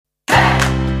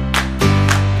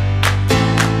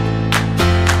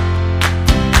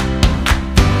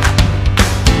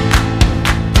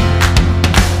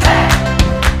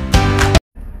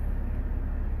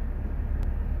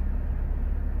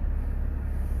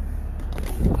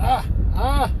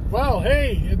Well,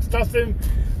 hey, it's Dustin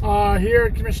here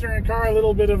at Commissioner and Car. A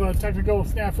little bit of a technical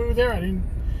snafu there. I didn't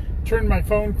turn my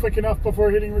phone quick enough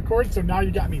before hitting record, so now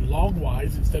you got me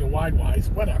long-wise instead of wide-wise,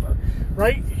 whatever.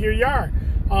 Right, here you are.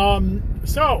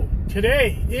 So,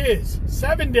 today is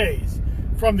 7 days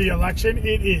from the election.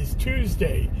 It is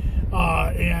Tuesday,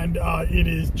 and it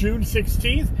is June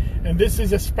 16th, and this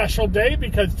is a special day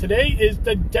because today is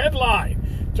the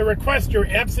deadline to request your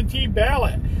absentee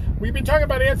ballot. We've been talking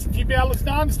about absentee ballots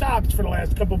nonstop for the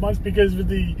last couple months because of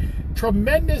the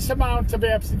tremendous amounts of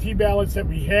absentee ballots that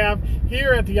we have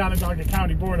here at the Onondaga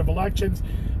County Board of Elections.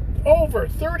 Over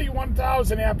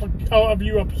 31,000 of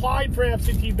you applied for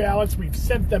absentee ballots. We've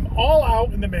sent them all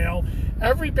out in the mail.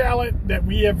 Every ballot that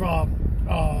we have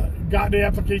gotten an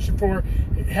application for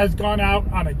has gone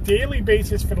out on a daily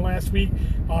basis for the last week.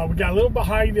 We got a little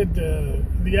behind at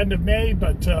the end of May,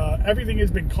 but everything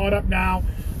has been caught up now.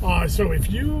 So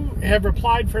if you have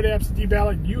applied for an absentee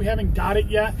ballot and you haven't got it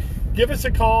yet, give us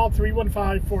a call,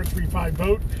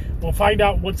 315-435-VOTE. We'll find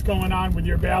out what's going on with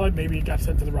your ballot. Maybe it got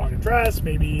sent to the wrong address.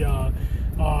 Maybe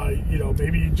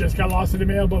maybe you just got lost in the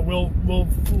mail, but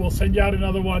we'll send you out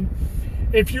another one.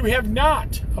 If you have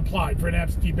not applied for an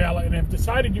absentee ballot and have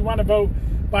decided you want to vote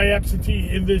by absentee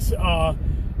in this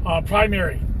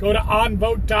primary, go to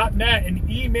onvote.net and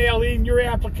email in your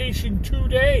application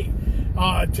today.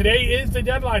 Today is the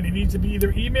deadline. It needs to be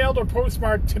either emailed or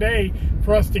postmarked today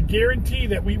for us to guarantee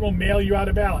that we will mail you out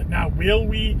a ballot. Now, will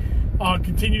we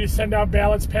continue to send out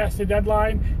ballots past the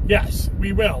deadline? Yes,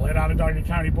 we will at Onondaga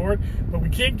County Board, but we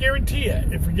can't guarantee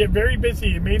it. If we get very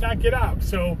busy, it may not get out.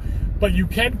 But you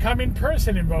can come in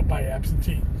person and vote by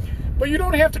absentee. But you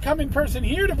don't have to come in person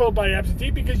here to vote by absentee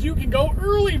because you can go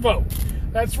early vote.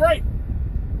 That's right.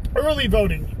 Early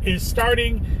voting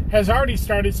has already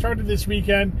started this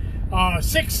weekend.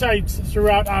 6 sites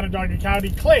throughout Onondaga County: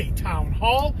 Clay Town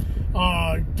Hall,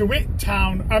 DeWitt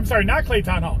Town, I'm sorry, not Clay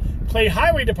Town Hall, Clay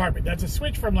Highway Department. That's a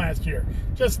switch from last year,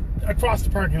 just across the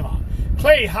parking lot.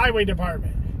 Clay Highway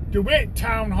Department, DeWitt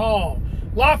Town Hall,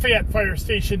 Lafayette Fire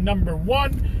Station number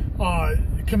 1,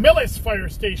 Camillus Fire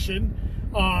Station,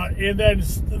 and then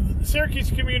Syracuse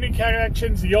Community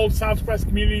Corrections, the old Southwest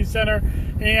Community Center,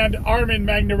 and Armin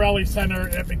Magnarelli Center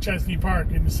at McChesney Park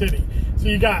in the city. So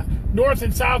you got north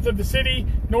and south of the city,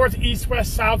 north, east,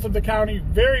 west, south of the county,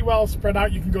 very well spread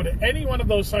out. You can go to any one of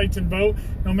those sites and vote,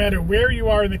 no matter where you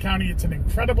are in the county. It's an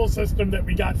incredible system that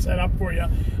we got set up for you.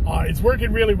 It's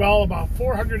working really well. About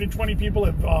 420 people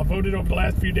have voted over the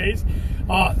last few days.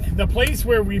 The place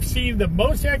where we've seen the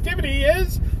most activity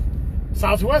is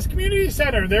Southwest Community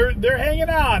Center. They're hanging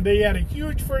on. They had a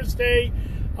huge first day,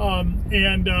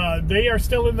 and they are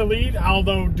still in the lead,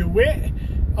 although DeWitt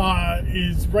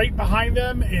is right behind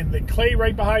them, and the Clay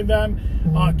right behind them.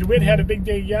 DeWitt had a big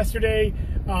day yesterday.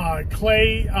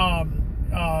 Clay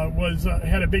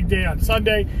had a big day on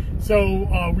Sunday.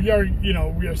 So we are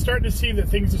starting to see that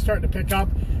things are starting to pick up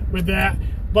with that.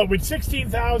 But with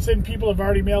 16,000 people have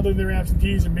already mailed in their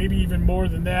absentees, and maybe even more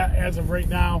than that as of right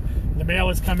now, the mail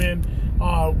has come in.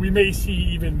 We may see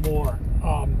even more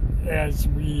as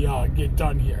we get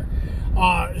done here.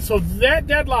 So that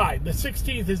deadline, the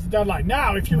 16th, is the deadline.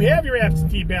 Now, if you have your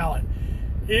absentee ballot,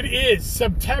 it is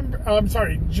June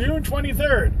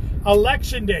 23rd,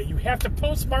 Election Day. You have to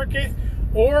postmark it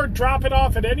or drop it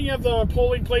off at any of the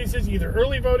polling places, either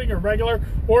early voting or regular,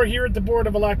 or here at the Board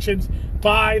of Elections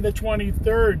by the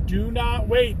 23rd. Do not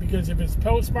wait, because if it's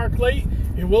postmarked late,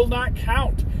 it will not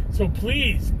count. So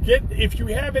please, if you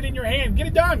have it in your hand, get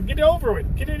it done, get it over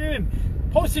with, get it in.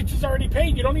 Postage is already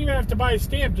paid. You don't even have to buy a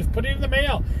stamp. Just put it in the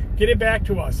mail. Get it back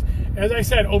to us. As I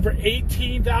said, over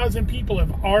 18,000 people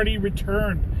have already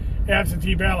returned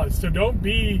absentee ballots. So don't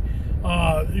be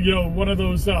one of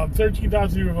those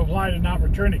 13,000 who have applied and not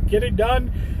returned it. Get it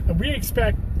done. And we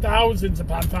expect thousands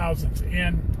upon thousands.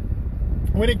 And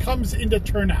when it comes into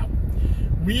turnout,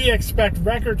 we expect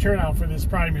record turnout for this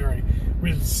primary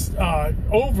with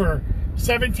over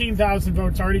 17,000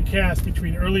 votes already cast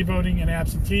between early voting and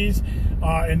absentees,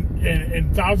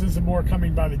 and thousands of more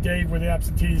coming by the day with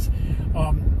absentees.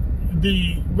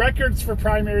 The records for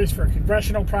primaries for a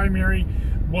congressional primary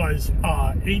was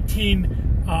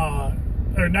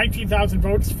 19,000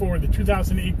 votes for the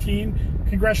 2018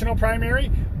 congressional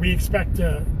primary. We expect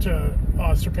to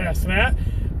surpass that.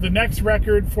 The next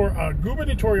record for a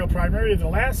gubernatorial primary, the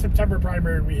last September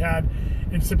primary we had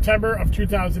in September of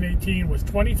 2018, was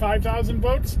 25,000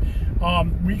 votes.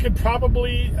 We could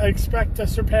probably expect to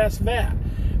surpass that.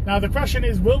 Now the question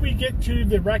is, will we get to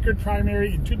the record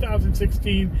primary in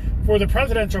 2016 for the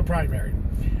presidential primary,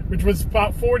 which was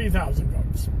about 40,000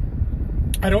 votes?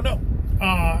 I don't know.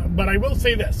 But I will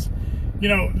say this.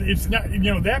 it's not,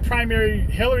 that primary,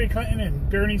 Hillary Clinton and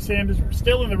Bernie Sanders were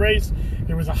still in the race.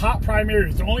 It was a hot primary. It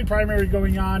was the only primary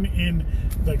going on in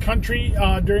the country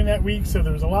during that week, so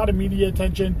there was a lot of media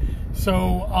attention.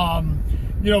 So,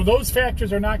 those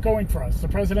factors are not going for us. The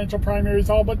presidential primary is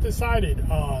all but decided.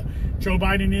 Joe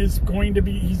Biden is going to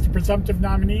be, he's the presumptive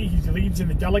nominee. He leads in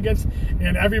the delegates,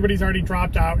 and everybody's already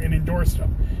dropped out and endorsed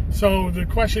him. So the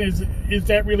question is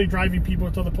that really driving people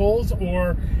to the polls,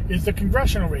 or is the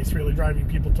congressional race really driving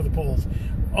people to the polls?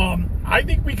 I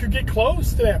think we could get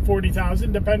close to that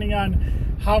 40,000, depending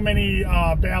on how many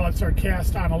ballots are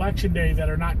cast on election day that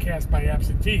are not cast by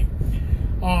absentee.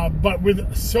 But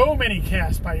with so many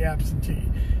cast by absentee,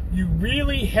 you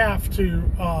really have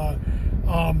to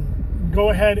go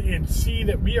ahead and see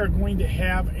that we are going to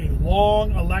have a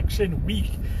long election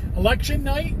week. Election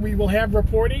night, we will have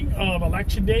reporting of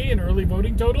election day and early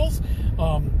voting totals.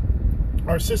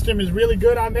 Our system is really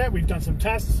good on that. We've done some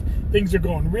tests. Things are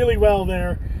going really well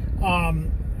there.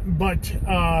 But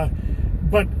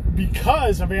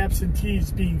because of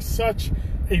absentees being such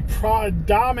a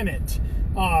predominant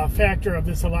factor of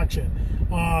this election,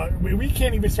 we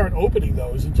can't even start opening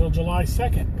those until July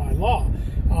 2nd by law.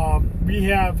 We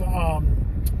have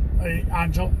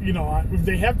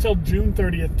they have till June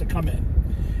 30th to come in,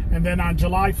 and then on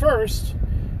July 1st,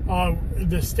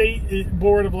 the state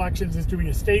board of elections is doing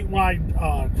a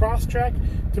statewide cross check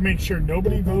to make sure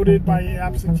nobody voted by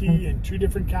absentee in 2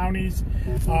 different counties.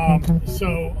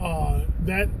 So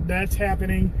that's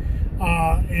happening,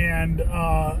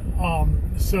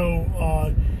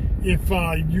 if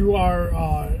you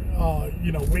are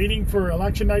waiting for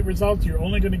election night results, you're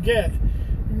only going to get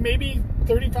maybe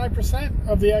 35%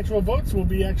 of the actual votes will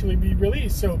actually be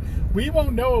released. So we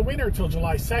won't know a winner till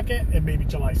July 2nd and maybe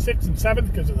July 6th and 7th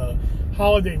because of the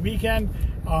holiday weekend.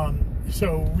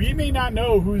 So we may not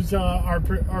know who's our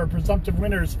presumptive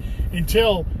winners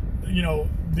until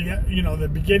the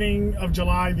beginning of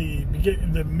July,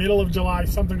 the middle of July,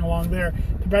 something along there,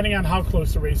 depending on how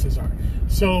close the races are.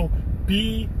 So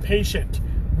be patient.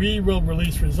 We will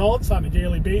release results on a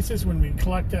daily basis when we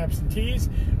collect absentees.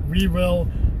 We will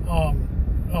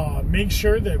make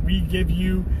sure that we give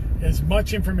you as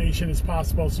much information as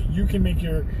possible so you can make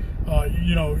your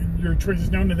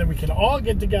choices known, and then we can all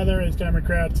get together as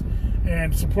Democrats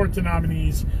and support the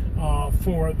nominees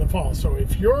for the fall. So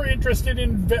if you're interested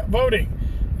in voting,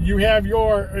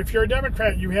 if you're a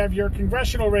Democrat, you have your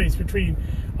congressional race between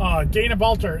Dana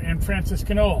Balter and Francis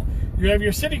Knoll. You have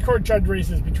your city court judge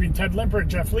races between Ted Limpert,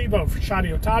 Jeff Lebo,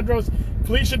 Shadio Tadros,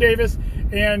 Felicia Davis,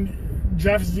 and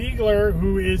Jeff Ziegler,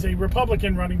 who is a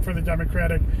Republican running for the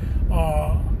Democratic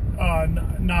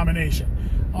nomination.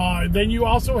 Then you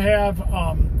also have,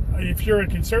 if you're a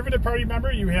Conservative Party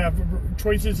member, you have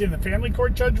choices in the family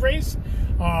court judge race.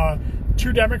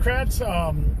 2 Democrats,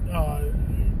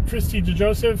 Christy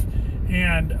DeJoseph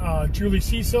and Julie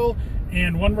Cecil,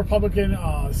 and 1 Republican,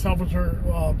 Salvatore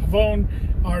Pavone,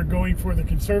 are going for the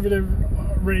Conservative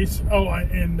race.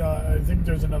 I think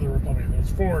there's another Republican. There's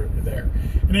 4 there.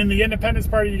 And in the Independence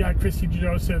Party, you got Christy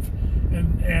DeJoseph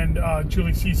and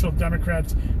Julie Cecil,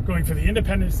 Democrats, going for the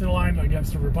Independence line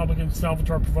against the Republican,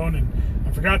 Salvatore Pavone, and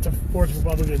I forgot the 4th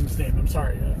Republican's name. I'm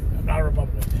sorry. I'm not a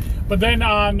Republican. But then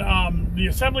on the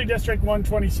Assembly District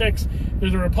 126,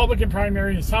 there's a Republican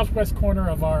primary in the southwest corner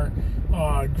of our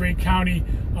great county.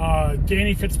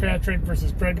 Danny Fitzpatrick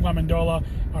versus Greg Lemondola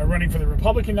are running for the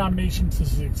Republican nomination to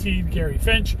succeed Gary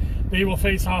Finch. They will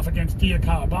face off against Dia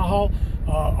Kahal,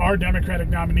 our Democratic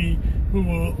nominee, who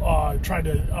will try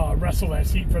to wrestle that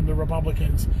seat from the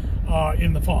Republicans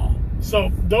in the fall.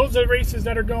 So those are races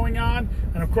that are going on.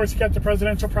 And of course, you got the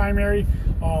presidential primary.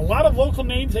 A lot of local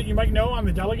names that you might know on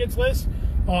the delegates list.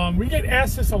 We get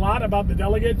asked this a lot about the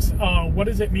delegates. What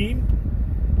does it mean?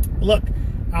 Look,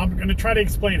 I'm going to try to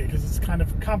explain it because it's kind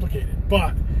of complicated.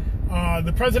 But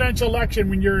the presidential election,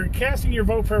 when you're casting your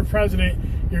vote for a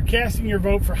president, you're casting your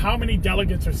vote for how many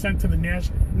delegates are sent to the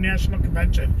National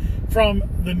Convention from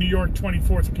the New York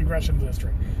 24th Congressional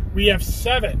District. We have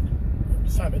seven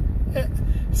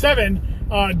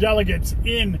delegates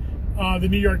in the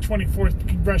New York 24th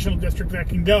Congressional District that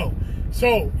can go.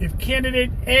 So if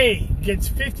candidate A gets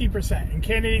 50% and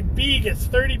candidate B gets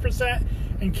 30%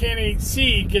 and candidate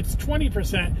C gets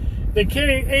 20%, then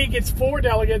candidate A gets 4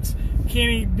 delegates,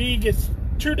 candidate B gets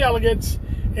 2 delegates,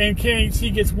 and candidate C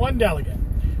gets 1 delegate.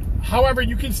 However,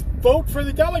 you can vote for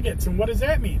the delegates, and what does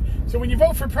that mean? So when you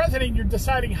vote for president, you're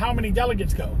deciding how many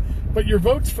delegates go, but your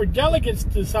votes for delegates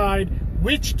decide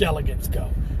which delegates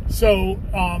go. So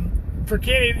for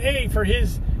candidate A, for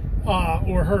his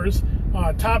or hers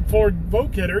top 4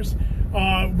 vote getters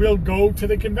will go to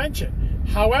the convention.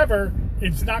 However,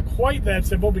 it's not quite that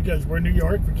simple because we're in New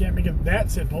York. We can't make it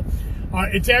that simple.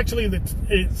 It's actually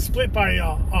it's split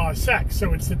by sex,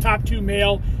 so it's the top 2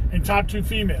 male and top 2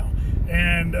 female.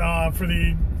 And for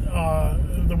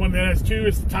the one that has 2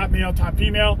 is the top male, top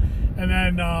female, and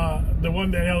then the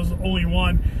one that has only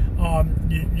 1,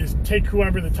 you take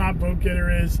whoever the top vote getter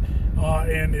is,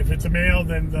 and if it's a male,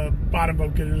 then the bottom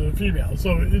vote getter is a female.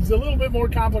 So it's a little bit more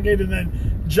complicated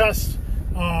than just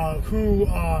who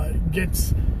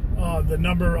gets the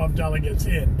number of delegates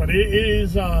in. But it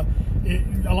is a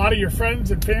lot of your friends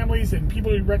and families and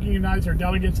people you recognize are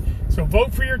delegates. So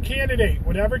vote for your candidate,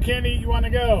 whatever candidate you want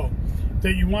to go,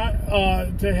 that you want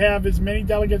to have as many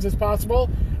delegates as possible,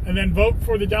 and then vote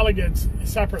for the delegates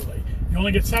separately. You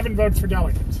only get 7 votes for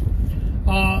delegates.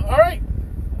 All right,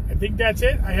 I think that's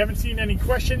it. I haven't seen any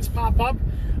questions pop up.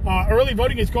 Early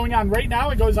voting is going on right now.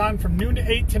 It goes on from noon to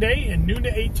 8 today and noon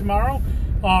to 8 tomorrow.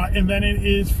 And then it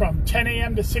is from 10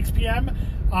 a.m. to 6 p.m.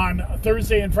 on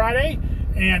Thursday and Friday,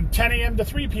 and 10 a.m. to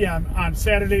 3 p.m. on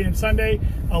Saturday and Sunday.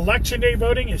 Election day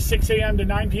voting is 6 a.m. to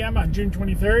 9 p.m. on June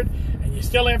 23rd, and you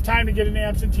still have time to get an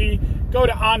absentee. Go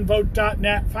to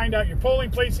onvote.net, find out your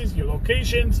polling places, your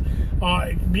locations,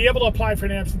 be able to apply for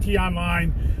an absentee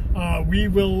online. We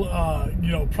will,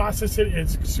 process it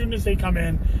as soon as they come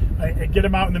in and get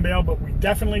them out in the mail. But we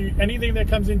definitely, anything that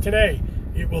comes in today,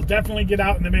 it will definitely get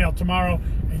out in the mail tomorrow,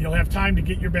 and you'll have time to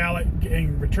get your ballot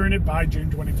and return it by June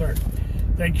 23rd.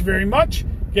 Thank you very much.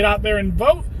 Get out there and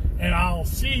vote, and I'll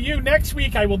see you next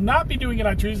week. I will not be doing it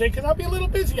on Tuesday because I'll be a little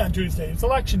busy on Tuesday. It's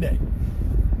election day.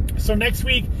 So next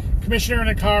week, Commissioner in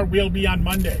a Car will be on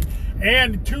Monday.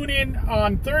 And tune in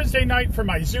on Thursday night for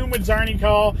my Zoom with Zarni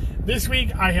call. This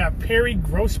week, I have Perry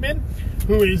Grossman,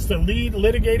 who is the lead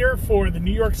litigator for the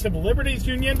New York Civil Liberties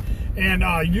Union, and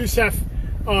Youssef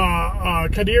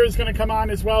Kadir is going to come on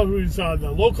as well, who's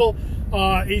the local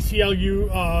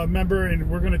ACLU member, and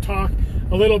we're going to talk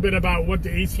a little bit about what the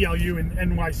ACLU and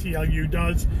NYCLU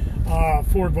does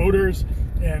for voters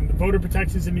and voter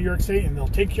protections in New York State, and they'll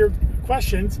take your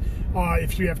questions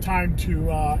if you have time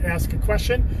to ask a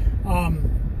question.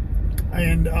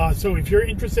 So if you're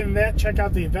interested in that, check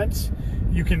out the events.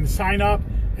 You can sign up,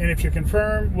 and if you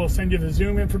confirm, we'll send you the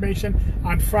Zoom information.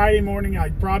 On Friday morning, I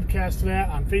broadcast that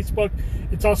on Facebook.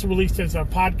 It's also released as a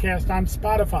podcast on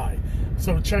Spotify.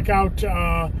 So check out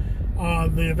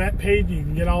the event page. You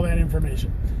can get all that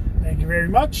information. Thank you very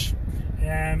much,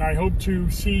 and I hope to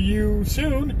see you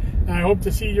soon. And I hope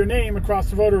to see your name across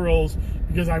the voter rolls,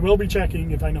 because I will be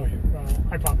checking if I know you.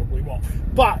 I probably won't,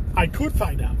 but I could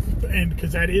find out, and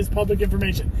because that is public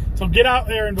information. So get out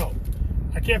there and vote.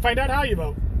 I can't find out how you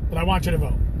vote, but I want you to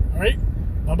vote. All right?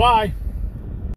 Bye-bye.